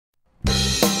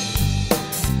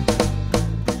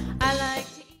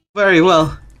Very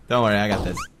well. Don't worry, I got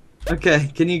this. Okay,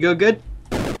 can you go good?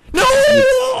 No!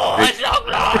 I don't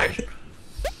like.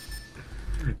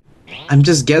 I'm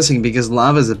just guessing because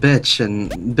lava's a bitch, and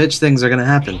bitch things are gonna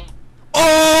happen. Oh!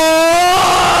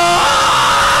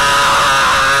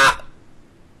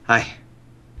 Hi.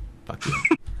 Fuck you.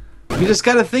 We just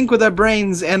gotta think with our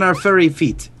brains and our furry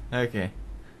feet. Okay.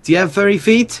 Do you have furry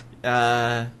feet?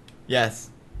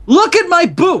 Yes. Look at my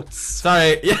boots!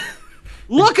 Sorry. Yeah.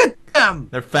 Look at them!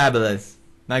 They're fabulous.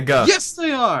 Now go. Yes,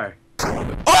 they are!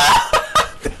 Oh!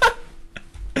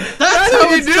 That's How how do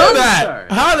you it's do done, that? sir.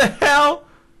 How the hell?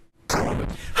 How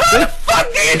the fuck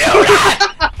do you do that?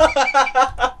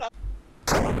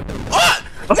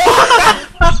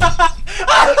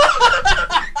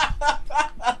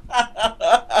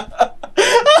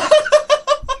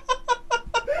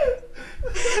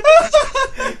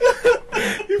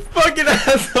 You fucking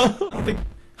asshole!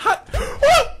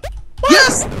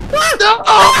 Yes! No!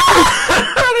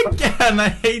 Not again! I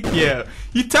hate you!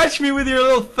 You touched me with your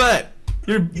little foot!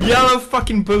 Your yellow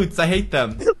fucking boots, I hate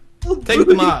them. Take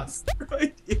them off.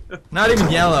 Right here. Not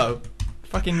even yellow.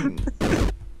 Fucking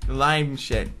lime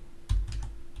shit.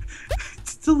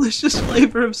 It's delicious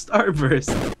flavor of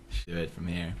Starburst. Shoot it from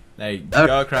here. There you go.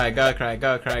 Go cry, go cry,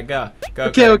 go cry, go. Go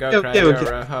Okay, cry, okay, go cry, okay, you're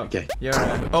okay. a hoe. Okay. You're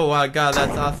a... Oh my god,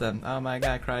 that's awesome. Oh my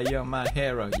god, cry, you're my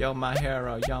hero. You're my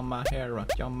hero, you're my hero.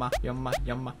 You're my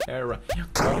hero.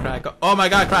 Go cry, go. Oh my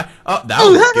god, cry. Oh, that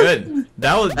was good.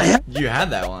 That was... You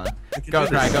had that one. Go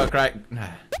cry, go cry.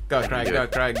 Go cry, go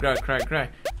cry, go cry, cry.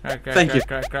 Thank you.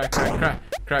 Cry, cry, cry, cry.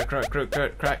 Cry, cry, cry, cry,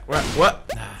 cry.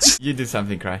 What? You do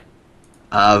something, cry.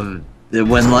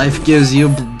 When life gives you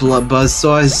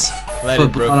buzzsaws, Let put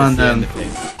it broke blood on in them, the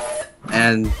face.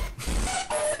 and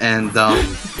I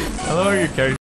love your character.